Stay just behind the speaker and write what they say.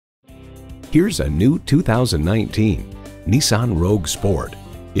Here's a new 2019 Nissan Rogue Sport.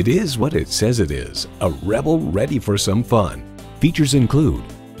 It is what it says it is, a rebel ready for some fun. Features include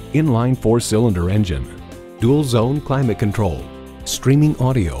inline 4-cylinder engine, dual zone climate control, streaming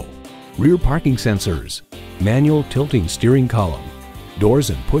audio, rear parking sensors, manual tilting steering column, doors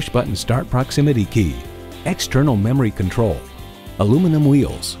and push-button start proximity key, external memory control, aluminum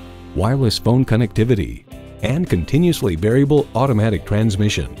wheels, wireless phone connectivity, and continuously variable automatic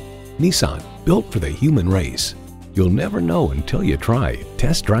transmission. Nissan, built for the human race. You'll never know until you try.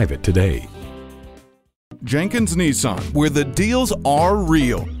 Test drive it today. Jenkins Nissan, where the deals are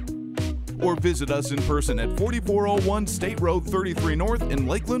real. Or visit us in person at 4401 State Road 33 North in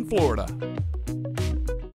Lakeland, Florida.